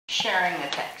sharing the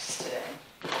text today.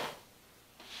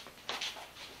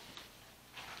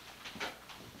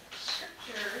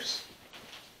 Scriptures.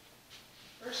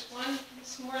 First one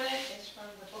this morning is from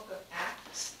the book of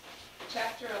Acts,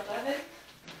 chapter 11,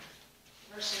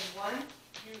 verses 1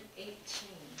 through 18.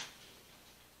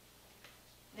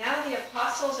 Now the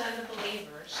apostles and the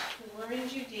believers who were in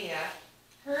Judea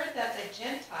heard that the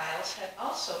Gentiles had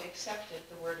also accepted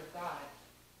the word of God.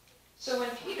 So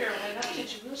when Peter went up to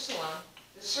Jerusalem,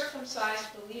 the circumcised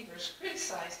believers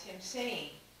criticized him,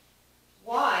 saying,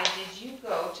 "Why did you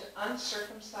go to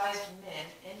uncircumcised men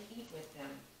and eat with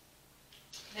them?"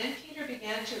 Then Peter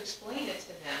began to explain it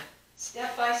to them,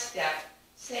 step by step,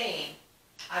 saying,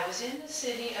 "I was in the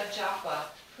city of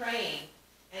Joppa praying,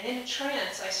 and in a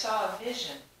trance I saw a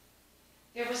vision.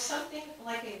 There was something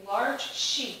like a large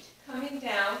sheet coming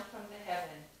down from the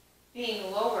heaven, being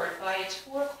lowered by its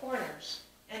four corners,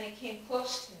 and it came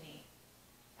close to me.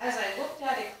 As I looked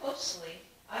at it closely,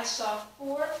 I saw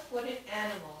four-footed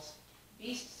animals,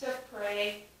 beasts of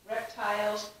prey,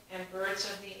 reptiles, and birds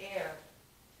of the air.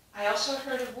 I also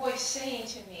heard a voice saying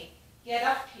to me, 'Get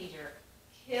up, Peter,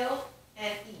 kill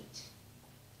and eat.'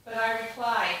 But I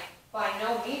replied, 'By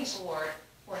no means, Lord,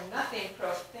 for nothing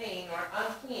profane or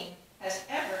unclean has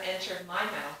ever entered my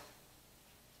mouth.'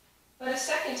 But a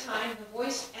second time the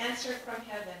voice answered from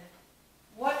heaven,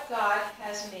 'What God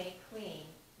has made clean,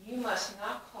 you must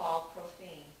not call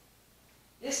profane.'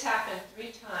 This happened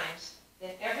 3 times.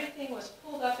 Then everything was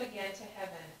pulled up again to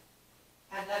heaven.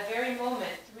 At that very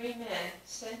moment, 3 men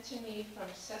sent to me from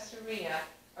Caesarea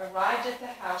arrived at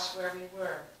the house where we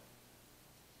were.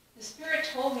 The Spirit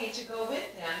told me to go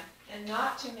with them and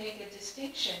not to make a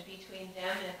distinction between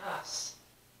them and us.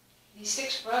 These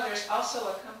 6 brothers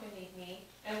also accompanied me,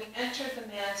 and we entered the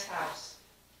man's house.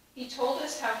 He told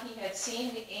us how he had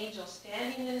seen the angel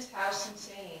standing in his house and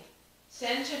saying,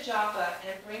 'Send to Joppa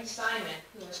and bring Simon,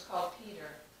 who is called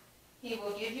Peter. He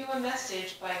will give you a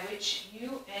message by which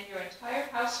you and your entire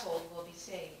household will be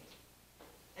saved.'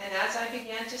 And as I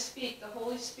began to speak, the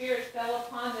Holy Spirit fell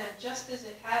upon them just as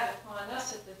it had upon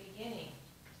us at the beginning.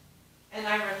 And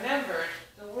I remembered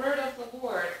the word of the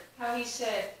Lord, how he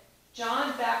said,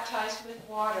 'John baptized with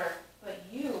water, but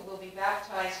you will be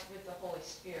baptized with the Holy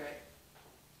Spirit.'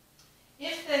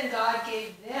 If then God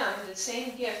gave them the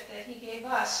same gift that he gave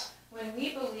us when we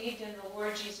believed in the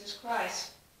Lord Jesus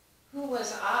Christ, who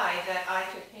was I that I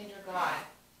could hinder God?"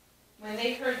 When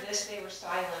they heard this, they were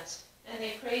silenced, and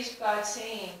they praised God,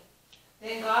 saying,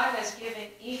 "Then God has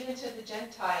given even to the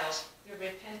Gentiles the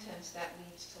repentance that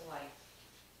leads to life."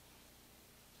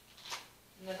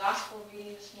 And the gospel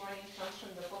reading this morning comes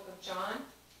from the book of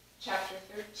John, chapter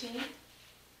 13,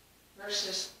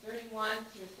 verses 31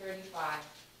 through 35.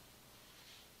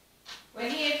 When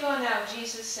he had gone out,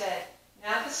 Jesus said,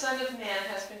 "Now the Son of Man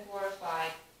has been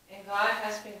glorified, and God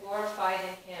has been glorified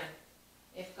in him.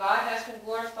 If God has been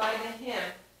glorified in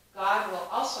him, God will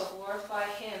also glorify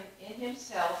him in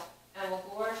himself and will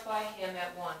glorify him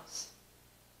at once.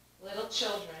 Little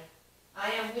children,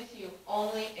 I am with you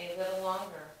only a little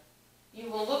longer. You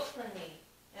will look for me,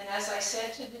 and as I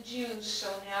said to the Jews,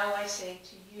 so now I say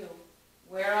to you,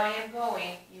 where I am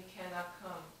going, you cannot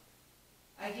come.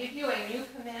 I give you a new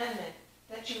commandment,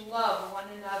 that you love one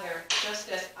another, just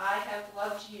as I have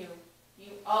loved you.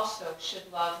 You also should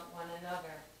love one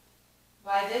another.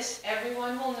 By this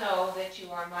everyone will know that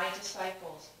you are my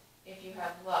disciples, if you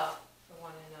have love for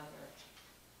one another."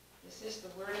 This is the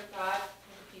word of God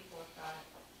for the people of God.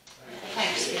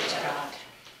 Thanks be to God.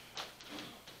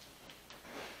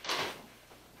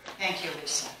 Thank you,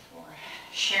 Lisa, for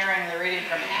sharing the reading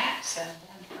from Acts and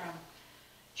then from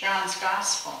John's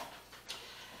Gospel.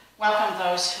 Welcome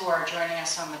those who are joining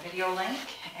us on the video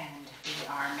link, and we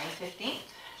are May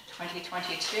 15th,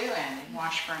 2022, and in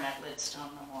Washburn at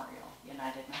Lidstone Memorial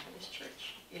United Methodist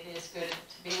Church. It is good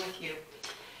to be with you.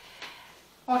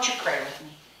 Won't you pray with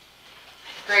me?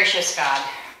 Gracious God,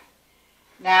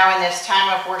 now in this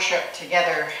time of worship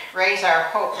together, raise our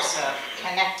hopes of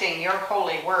connecting your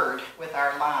holy word with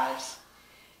our lives.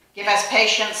 Give us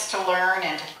patience to learn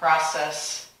and to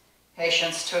process,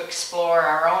 patience to explore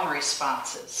our own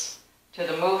responses to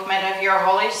the movement of your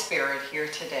Holy Spirit here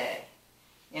today,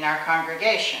 in our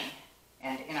congregation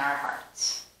and in our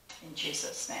hearts. In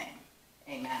Jesus' name,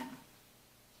 amen.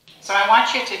 So I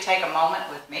want you to take a moment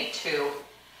with me to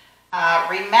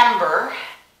remember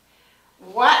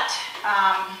what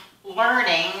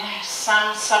learning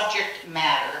some subject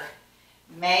matter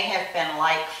may have been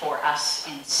like for us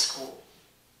in school.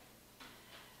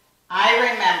 I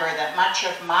remember that much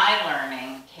of my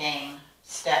learning came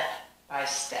step by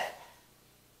step.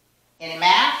 In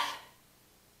math,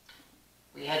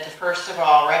 we had to first of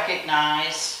all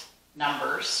recognize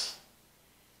numbers.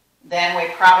 Then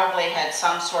we probably had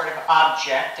some sort of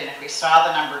object, and if we saw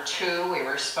the number 2, we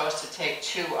were supposed to take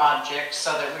 2 objects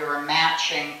so that we were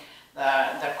matching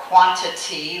the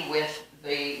quantity with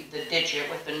the digit,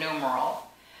 with the numeral.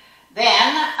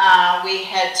 Then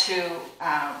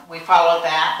we followed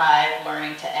that by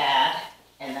learning to add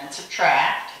and then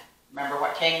subtract. Remember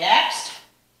what came next?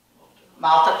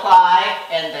 Multiply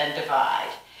and then divide.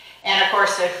 And of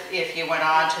course, if you went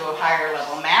on to higher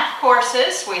level math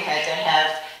courses, we had to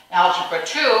have Algebra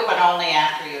 2, but only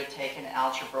after you had taken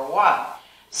Algebra 1.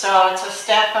 So it's a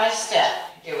step by step.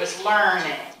 It was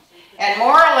learning. And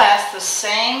more or less the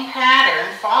same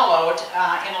pattern followed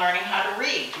in learning how to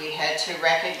read. We had to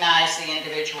recognize the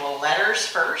individual letters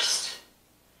first,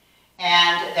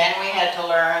 and then we had to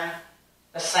learn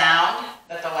the sound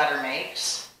that the letter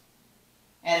makes.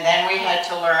 And then we had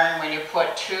to learn when you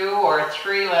put 2 or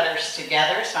 3 letters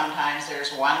together, sometimes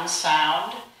there's one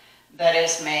sound that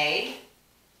is made.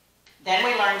 Then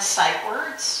we learned sight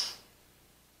words.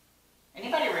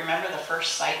 Anybody remember the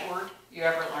first sight word you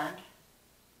ever learned?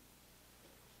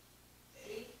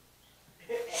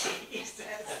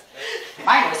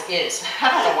 Mine was is. I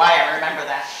don't know why I remember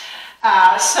that.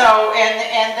 And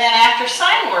then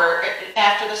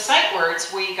after the sight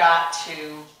words, we got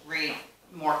to read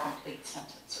more complete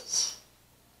sentences.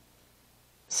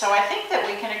 So I think that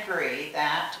we can agree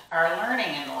that our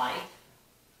learning in life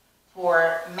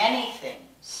for many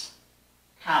things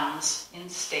comes in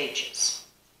stages.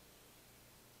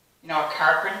 You know, a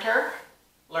carpenter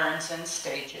learns in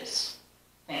stages.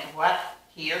 Think of what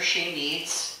he or she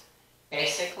needs,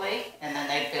 basically, and then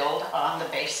they build on the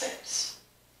basics.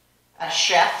 A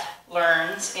chef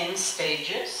learns in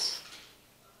stages.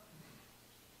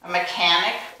 A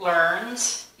mechanic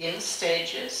learns in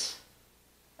stages.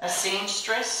 A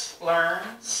seamstress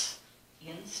learns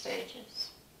in stages.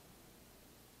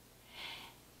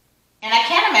 And I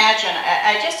can't imagine,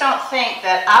 I just don't think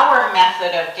that our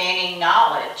method of gaining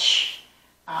knowledge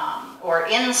or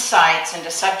insights into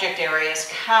subject areas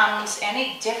comes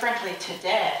any differently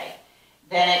today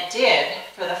than it did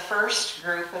for the first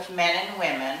group of men and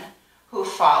women who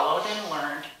followed and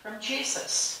learned from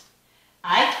Jesus.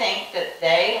 I think that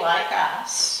they, like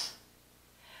us,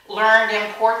 learned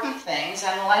important things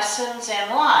and lessons in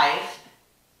life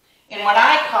in what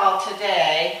I call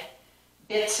today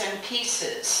bits and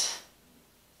pieces,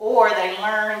 or they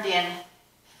learned in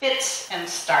fits and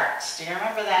starts. Do you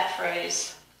remember that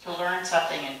phrase? To learn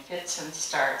something in fits and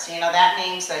starts. You know, that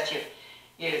means that you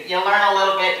learn a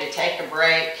little bit, you take a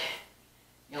break,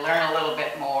 you learn a little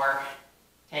bit more,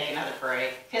 take another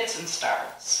break. Fits and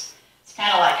starts. It's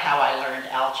kind of like how I learned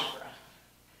algebra.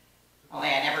 Only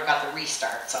I never got the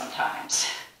restart sometimes.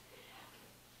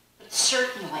 But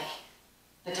certainly,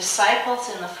 the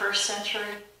disciples in the first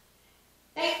century,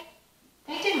 they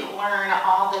didn't learn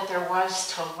all that there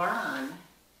was to learn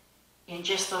in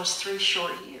just those 3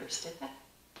 short years, did they?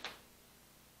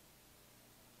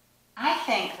 I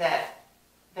think that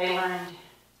they learned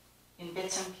in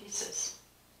bits and pieces.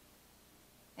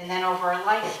 And then over a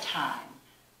lifetime,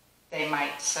 they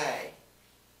might say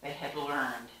they had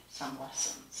learned some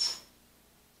lessons.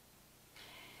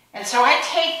 And so I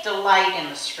take delight in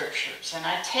the scriptures, and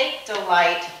I take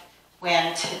delight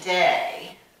when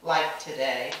today, like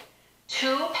today,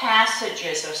 2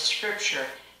 passages of scripture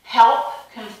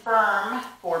help confirm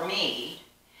for me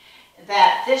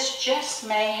that this just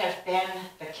may have been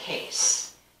the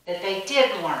case, that they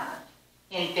did learn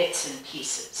in bits and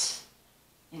pieces,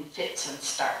 in fits and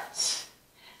starts.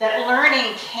 That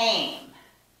learning came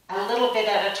a little bit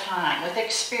at a time with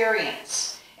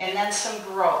experience, and then some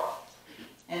growth,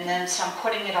 and then some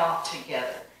putting it all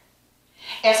together.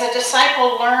 As a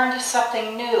disciple learned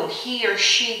something new, he or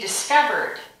she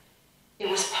discovered it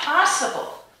was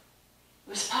possible.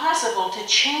 It was possible to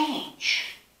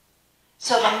change.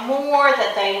 So the more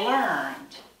that they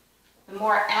learned, the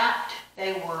more apt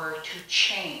they were to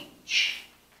change,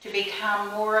 to become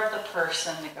more of the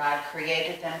person that God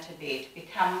created them to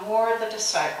become more of the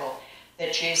disciple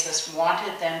that Jesus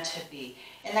wanted them to be.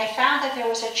 And they found that there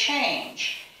was a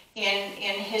change in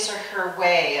his or her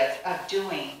way of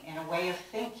doing, in a way of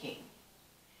thinking.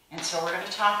 And so we're going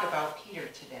to talk about Peter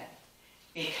today,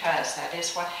 because that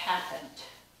is what happened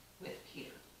with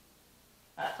Peter.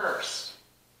 But first,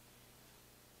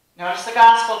 notice the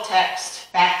gospel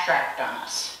text backtracked on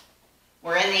us.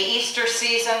 We're in the Easter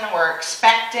season. We're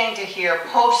expecting to hear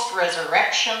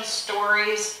post-resurrection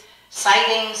stories,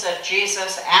 sightings of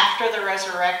Jesus after the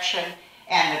resurrection,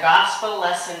 and the gospel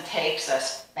lesson takes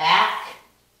us back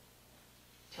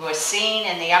to a scene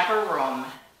in the upper room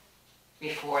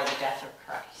before the death of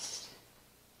Christ.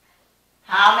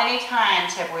 How many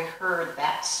times have we heard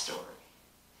that story?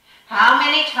 How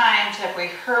many times have we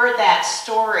heard that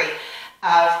story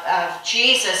of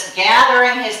Jesus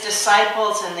gathering his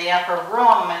disciples in the upper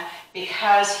room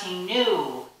because he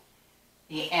knew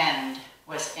the end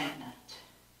was imminent?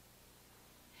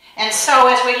 And so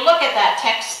as we look at that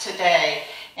text today,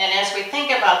 and as we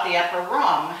think about the upper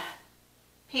room,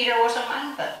 Peter was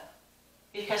among them,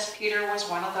 because Peter was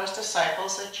one of those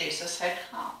disciples that Jesus had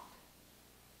called.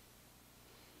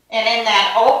 And in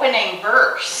that opening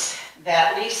verse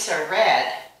that Lisa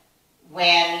read,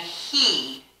 when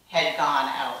he had gone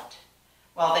out,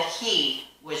 well, the he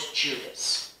was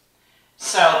Judas.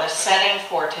 So the setting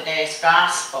for today's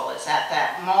gospel is at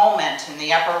that moment in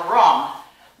the upper room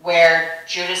where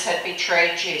Judas had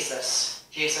betrayed Jesus.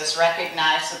 Jesus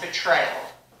recognized the betrayal,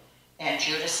 and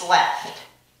Judas left.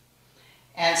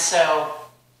 And so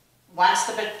once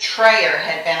the betrayer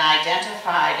had been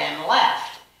identified and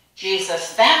left,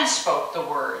 Jesus then spoke the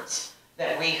words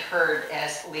that we heard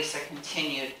as Lisa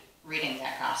continued reading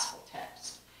that gospel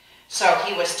text. So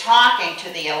he was talking to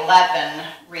the 11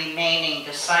 remaining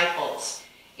disciples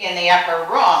in the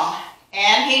upper room,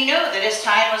 and he knew that his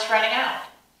time was running out.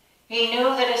 He knew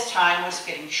that his time was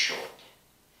getting short.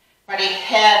 But he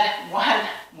had one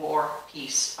more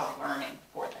piece of learning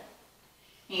for them.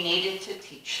 He needed to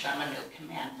teach them a new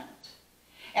commandment.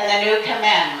 And the new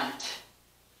commandment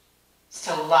is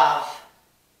to love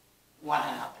one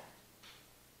another.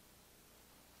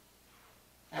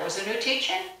 That was a new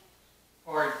teaching,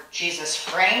 or Jesus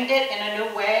framed it in a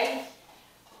new way.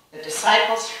 The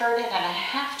disciples heard it, and I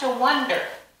have to wonder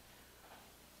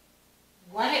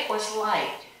what it was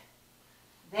like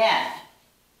then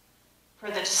for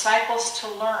the disciples to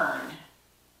learn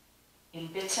in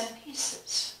bits and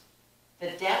pieces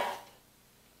the depth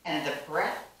and the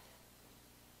breadth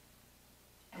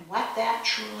and what that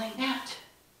truly meant.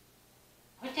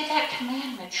 What did that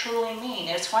commandment truly mean?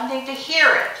 It's one thing to hear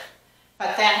it,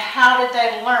 but then how did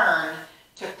they learn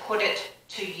to put it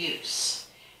to use?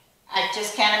 I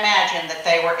just can't imagine that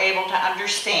they were able to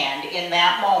understand in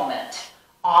that moment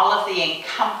all of the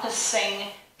encompassing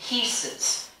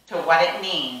pieces to what it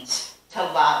means to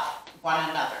love one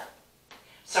another.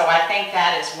 So I think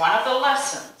that is one of the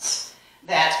lessons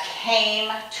that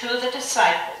came to the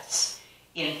disciples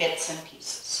in bits and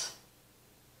pieces.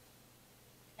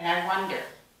 And I wonder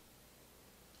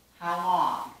how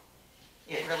long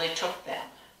it really took them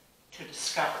to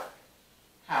discover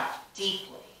how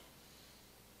deeply,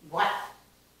 what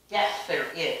depth there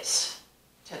is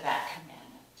to that commandment.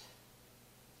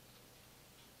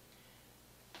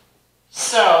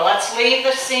 So let's leave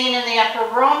the scene in the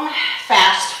upper room.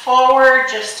 Fast forward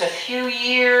just a few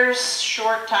years,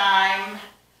 short time,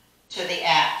 to the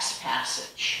Acts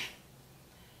passage.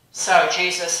 So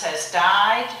Jesus has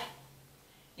died.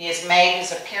 He has made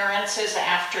his appearances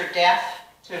after death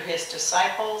to his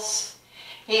disciples.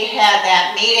 He had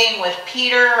that meeting with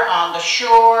Peter on the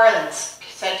shore and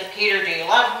said to Peter, "Do you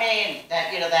love me?" And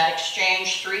that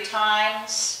exchange 3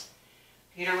 times.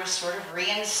 Peter was sort of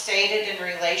reinstated in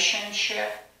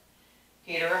relationship.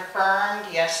 Peter affirmed,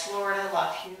 "Yes, Lord, I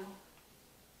love you."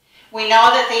 We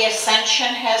know that the ascension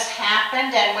has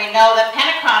happened, and we know that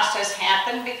Pentecost has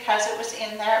happened because it was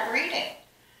in that reading.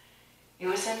 It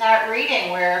was in that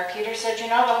reading where Peter said, the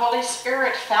Holy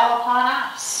Spirit fell upon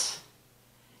us.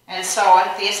 And so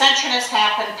the ascension has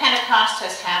happened, Pentecost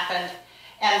has happened,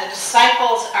 and the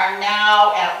disciples are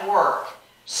now at work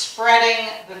spreading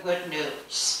the good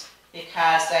news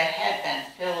because they had been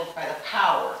filled by the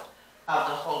power of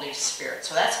the Holy Spirit.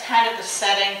 So that's kind of the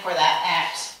setting for that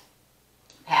Acts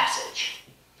passage.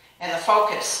 And the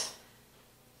focus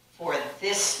for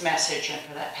this message and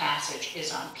for that passage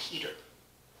is on Peter.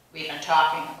 We've been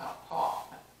talking about Paul,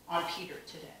 but on Peter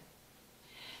today.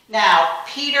 Now,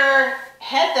 Peter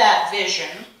had that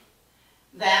vision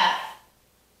that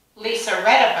Lisa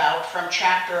read about from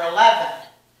chapter 11,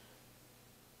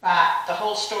 but the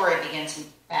whole story begins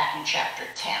back in chapter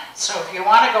 10. So if you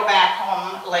want to go back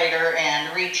home later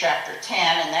and read chapter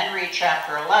 10 and then read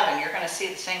chapter 11, you're going to see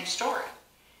the same story.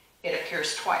 It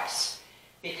appears twice,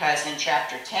 because in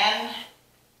chapter 10,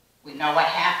 we know what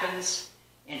happens.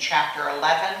 In chapter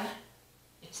 11,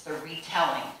 it's the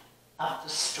retelling of the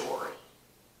story.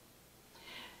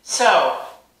 So,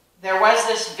 there was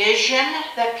this vision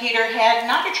that Peter had,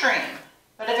 not a dream,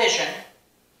 but a vision.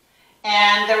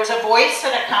 And there was a voice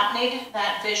that accompanied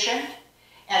that vision.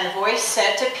 And the voice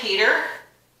said to Peter,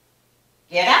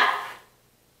 "Get up,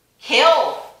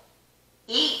 kill,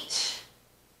 eat."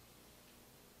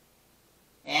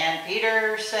 And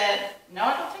Peter said, "No,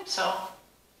 I don't think so."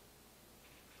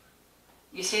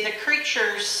 You see, the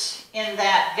creatures in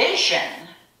that vision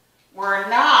were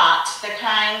not the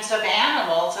kinds of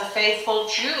animals a faithful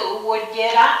Jew would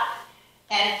get up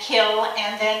and kill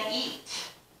and then eat.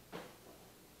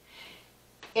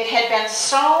 It had been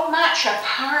so much a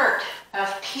part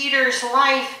of Peter's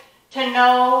life to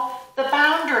know the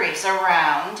boundaries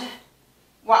around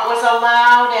what was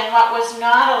allowed and what was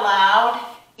not allowed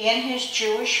in his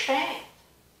Jewish faith.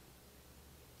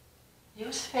 He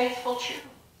was a faithful Jew.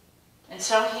 And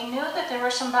so he knew that there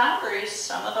were some boundaries.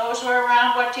 Some of those were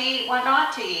around what to eat, what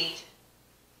not to eat,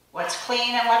 what's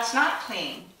clean and what's not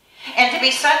clean. And to be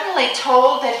suddenly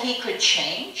told that he could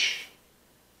change,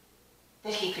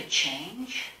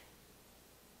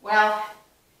 well,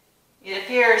 it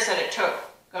appears that it took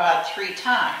God 3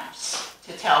 times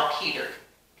to tell Peter.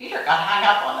 Peter got hung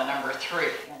up on the number 3,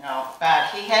 but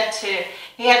he had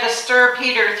to stir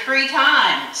Peter 3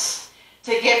 times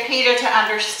to get Peter to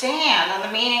understand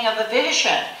the meaning of the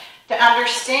vision, to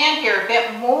understand here a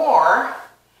bit more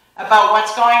about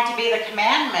what's going to be the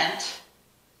commandment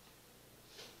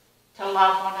to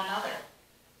love one another.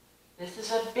 This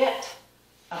is a bit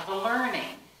of the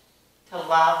learning to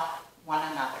love one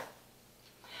another.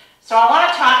 So I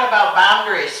want to talk about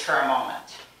boundaries for a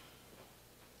moment.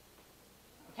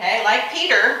 Okay, like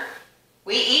Peter,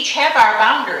 we each have our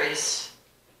boundaries.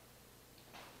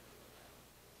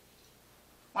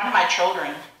 One of my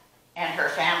children and her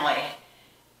family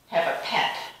have a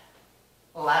pet,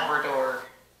 a Labrador.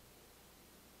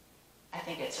 I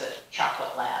think it's a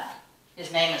chocolate lab.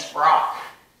 His name is Brock.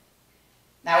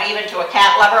 Now, even to a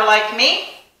cat lover like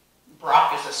me,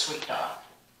 Brock is a sweet dog.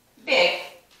 Big,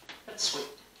 but sweet.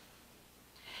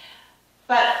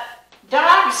 But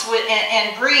dogs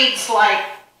and breeds like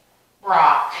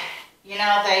Brock, they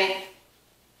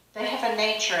have a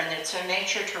nature, and it's their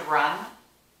nature to run,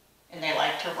 and they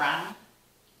like to run.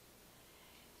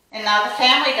 And now the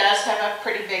family does have a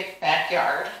pretty big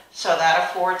backyard, so that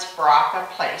affords Brock a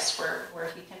place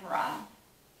where he can run.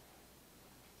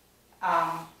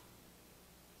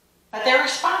 But they're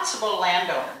responsible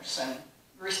landowners and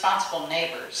responsible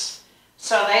neighbors.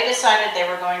 So they decided they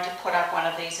were going to put up one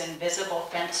of these invisible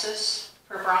fences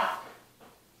for Brock.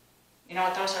 You know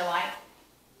what those are like?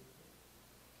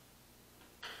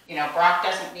 Brock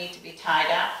doesn't need to be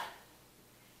tied up.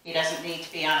 He doesn't need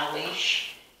to be on a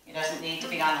leash. He doesn't need to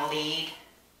be on a lead.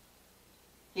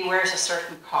 He wears a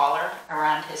certain collar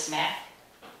around his neck.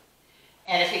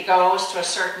 And if he goes to a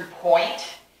certain point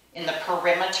in the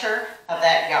perimeter of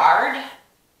that yard,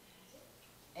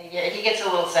 he gets a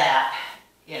little zap.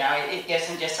 It gives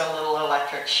him just a little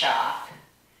electric shock.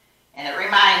 And it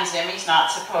reminds him he's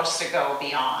not supposed to go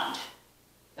beyond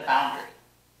the boundary.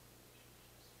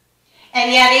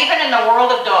 And yet, even in the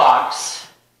world of dogs,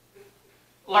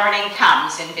 learning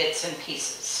comes in bits and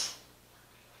pieces.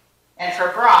 And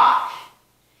for Brock,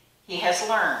 he has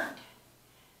learned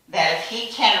that if he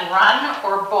can run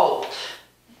or bolt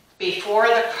before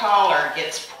the collar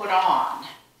gets put on,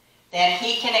 then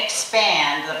he can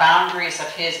expand the boundaries of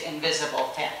his invisible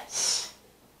fence.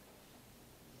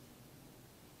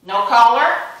 No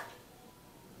collar,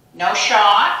 no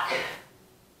shock.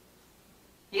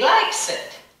 He likes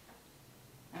it.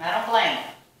 And I don't blame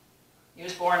him. He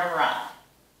was born to run.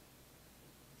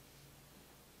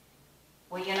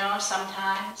 Well,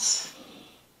 sometimes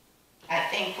I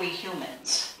think we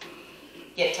humans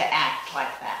get to act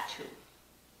like that too.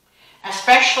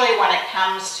 Especially when it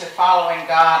comes to following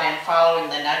God and following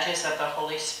the nudges of the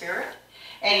Holy Spirit.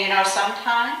 And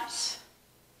sometimes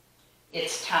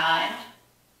it's time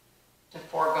to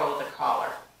forego the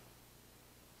collar.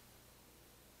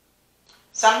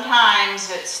 Sometimes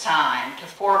it's time to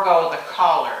forego the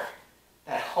collar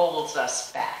that holds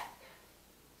us back.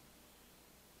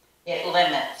 It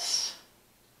limits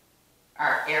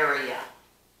our area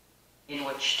in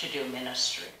which to do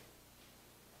ministry.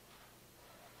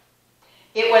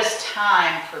 It was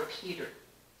time for Peter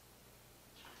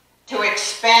to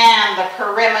expand the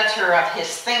perimeter of his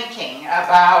thinking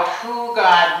about who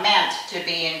God meant to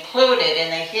be included in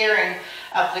the hearing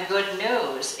of the good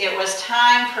news. It was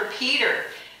time for Peter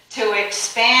to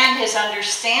expand his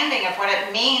understanding of what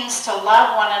it means to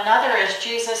love one another as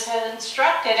Jesus had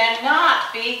instructed and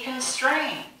not be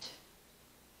constrained.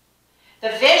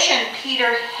 The vision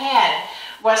Peter had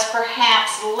was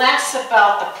perhaps less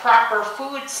about the proper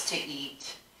foods to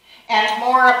eat and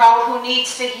more about who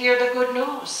needs to hear the good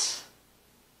news.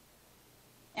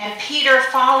 And Peter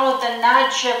followed the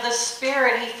nudge of the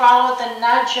Spirit. He followed the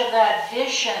nudge of that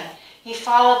vision. He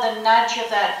followed the nudge of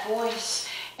that voice.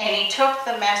 And he took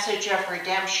the message of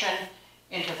redemption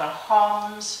into the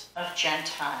homes of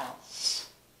Gentiles.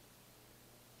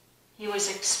 He was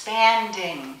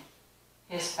expanding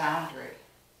his boundary.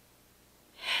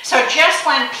 So just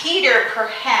when Peter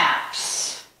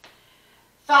perhaps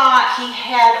thought he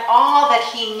had all that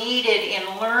he needed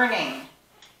in learning,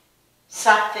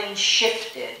 something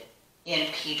shifted in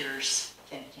Peter's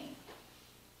thinking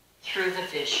through the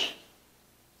vision,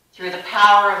 through the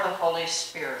power of the Holy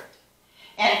Spirit,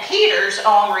 and Peter's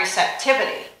own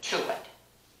receptivity to it,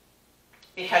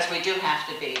 because we do have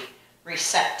to be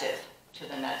receptive to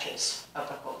the nudges of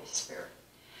the Holy Spirit.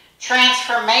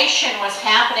 Transformation was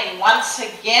happening once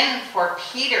again for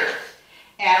Peter,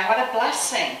 and what a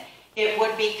blessing it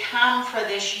would become for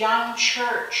this young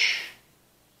church.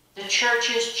 The church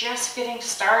is just getting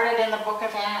started in the book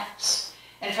of Acts,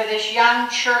 and for this young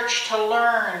church to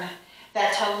learn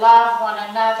that to love one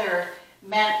another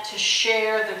meant to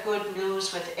share the good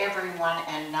news with everyone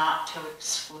and not to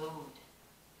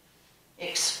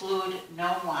exclude no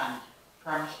one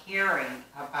from hearing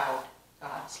about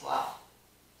God's love.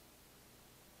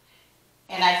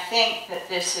 And I think that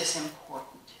this is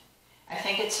important. I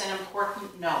think it's an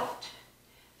important note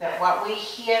that what we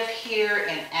have here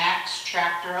in Acts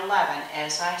chapter 11,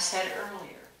 as I said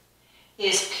earlier,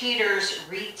 is Peter's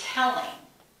retelling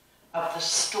of the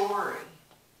story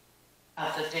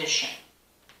of the vision.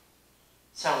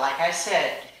 So like I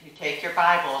said, if you take your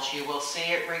Bibles, you will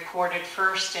see it recorded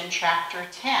first in chapter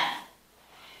 10.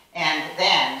 And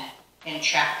then in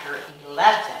chapter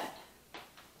 11,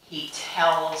 he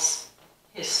tells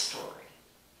his story.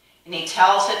 And he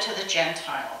tells it to the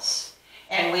Gentiles.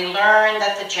 And we learn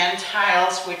that the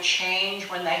Gentiles would change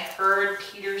when they heard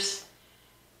Peter's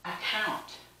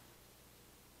account.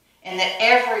 And that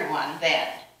everyone then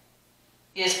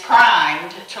is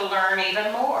primed to learn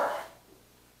even more.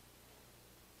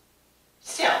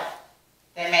 Still,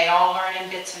 they may all learn in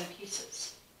bits and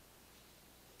pieces,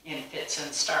 in fits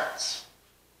and starts,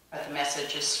 but the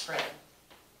message is spread.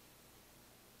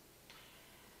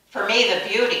 For me, the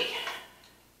beauty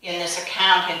in this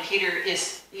account in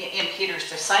Peter's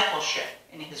discipleship,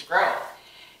 in his growth,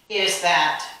 is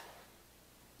that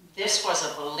this was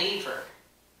a believer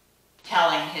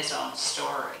telling his own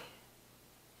story.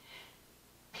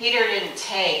 Peter didn't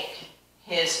take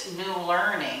his new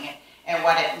learning and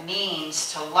what it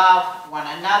means to love one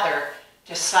another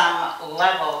to some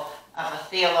level of a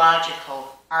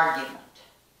theological argument.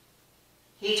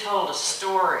 He told a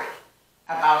story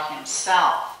about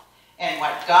himself and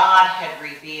what God had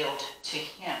revealed to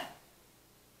him.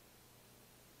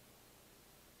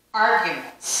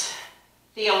 Arguments,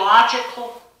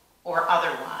 theological or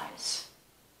otherwise,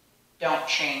 don't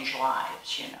change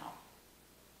lives, you know.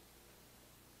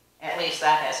 At least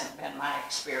that hasn't been my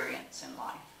experience in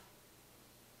life.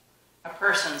 A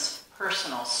person's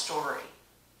personal story,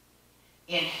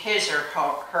 in his or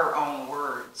her own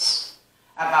words,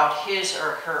 about his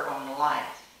or her own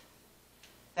life,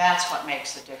 that's what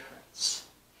makes a difference.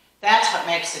 That's what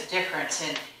makes a difference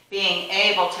in being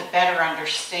able to better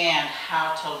understand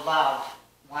how to love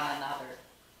one another.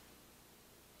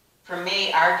 For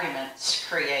me, arguments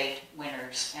create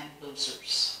winners and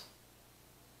losers.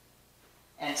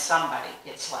 And somebody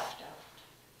gets left out.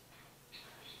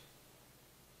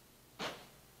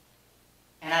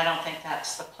 And I don't think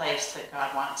that's the place that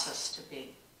God wants us to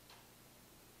be.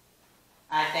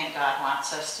 I think God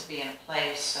wants us to be in a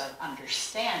place of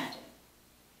understanding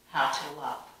how to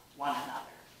love one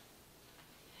another.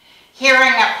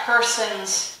 Hearing a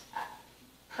person's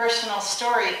personal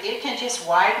story, it can just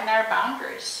widen our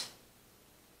boundaries.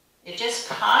 It just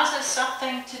causes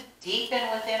something to deepen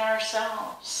within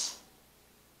ourselves.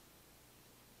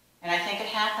 And I think it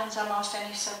happens on most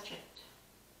any subject.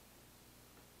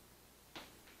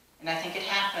 And I think it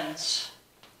happens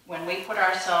when we put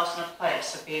ourselves in a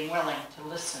place of being willing to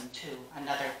listen to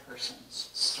another person's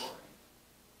story.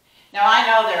 Now, I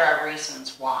know there are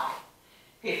reasons why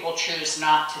people choose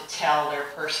not to tell their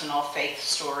personal faith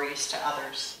stories to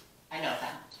others. I know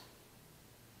that.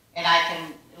 And I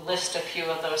can list a few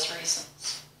of those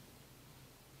reasons.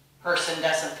 Person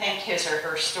doesn't think his or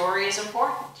her story is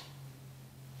important.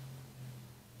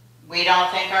 We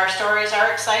don't think our stories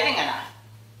are exciting enough.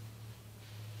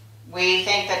 We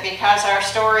think that because our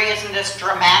story isn't as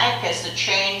dramatic as the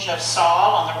change of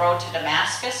Saul on the road to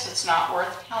Damascus, it's not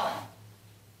worth telling.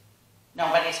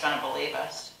 Nobody's going to believe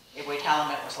us if we tell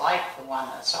them it was like the one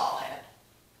that Saul had.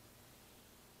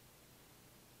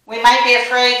 We might be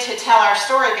afraid to tell our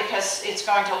story because it's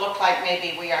going to look like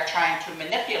maybe we are trying to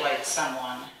manipulate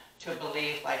someone to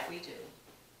believe like we do.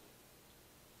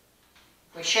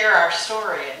 If we share our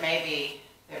story, it may be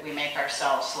that we make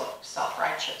ourselves look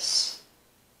self-righteous.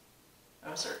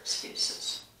 Those are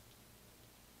excuses.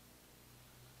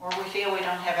 Or we feel we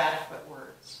don't have adequate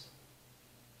words.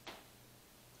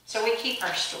 So we keep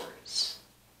our stories.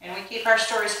 And we keep our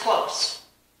stories close,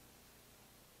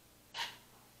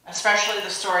 especially the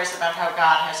stories about how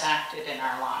God has acted in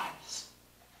our lives.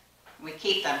 We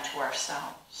keep them to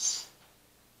ourselves.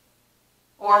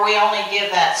 Or we only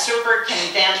give that super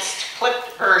condensed,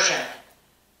 clipped version.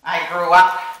 I grew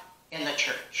up in the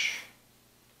church.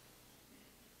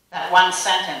 That one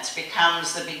sentence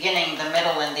becomes the beginning, the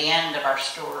middle, and the end of our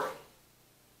story.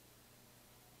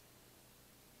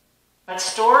 But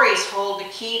stories hold the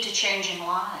key to changing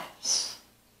lives.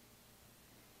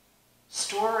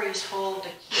 Stories hold the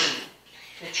key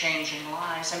to changing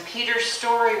lives. And Peter's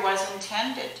story was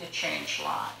intended to change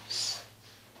lives.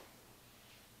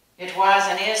 It was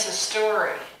and is a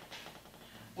story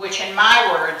which, in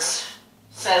my words,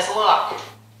 says, look,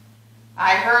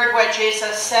 I heard what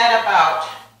Jesus said about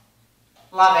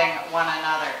loving one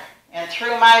another. And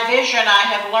through my vision, I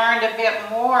have learned a bit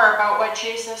more about what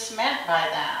Jesus meant by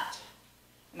that.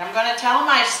 And I'm going to tell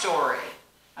my story.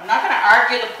 I'm not going to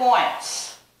argue the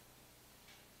points.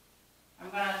 I'm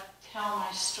going to tell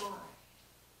my story.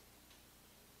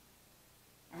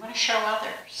 I'm going to show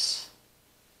others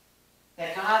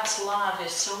that God's love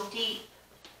is so deep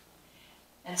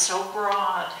and so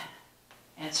broad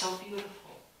and so beautiful.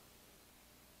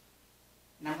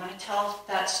 And I'm going to tell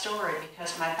that story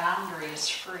because my boundary is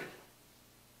free.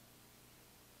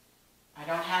 I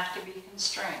don't have to be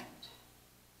constrained.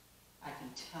 I can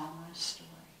tell my story.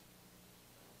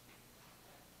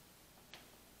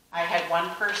 I had one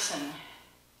person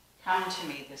come to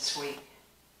me this week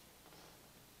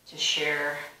to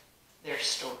share their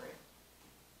story.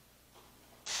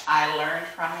 I learned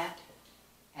from it,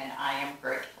 and I am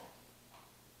grateful.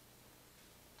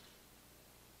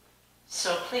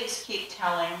 So please keep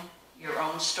telling your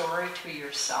own story to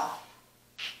yourself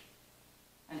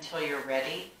until you're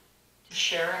ready to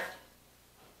share it.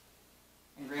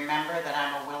 And remember that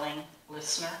I'm a willing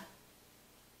listener.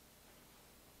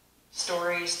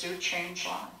 Stories do change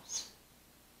lives.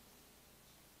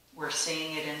 We're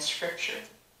seeing it in Scripture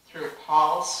through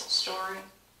Paul's story,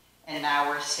 and now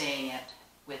we're seeing it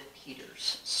with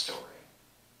Peter's story.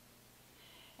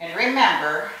 And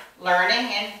remember,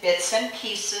 learning in bits and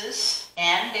pieces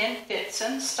and in fits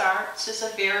and starts is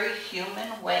a very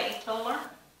human way to learn.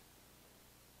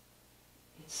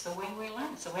 It's the way we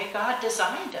learn. It's the way God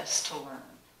designed us to learn.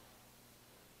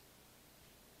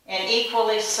 And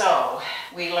equally so,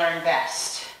 we learn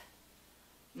best,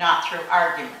 not through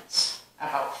arguments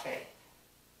about faith,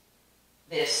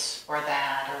 this or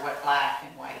that, or what black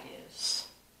and white is,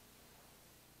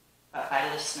 but by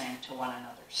listening to one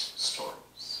another's story.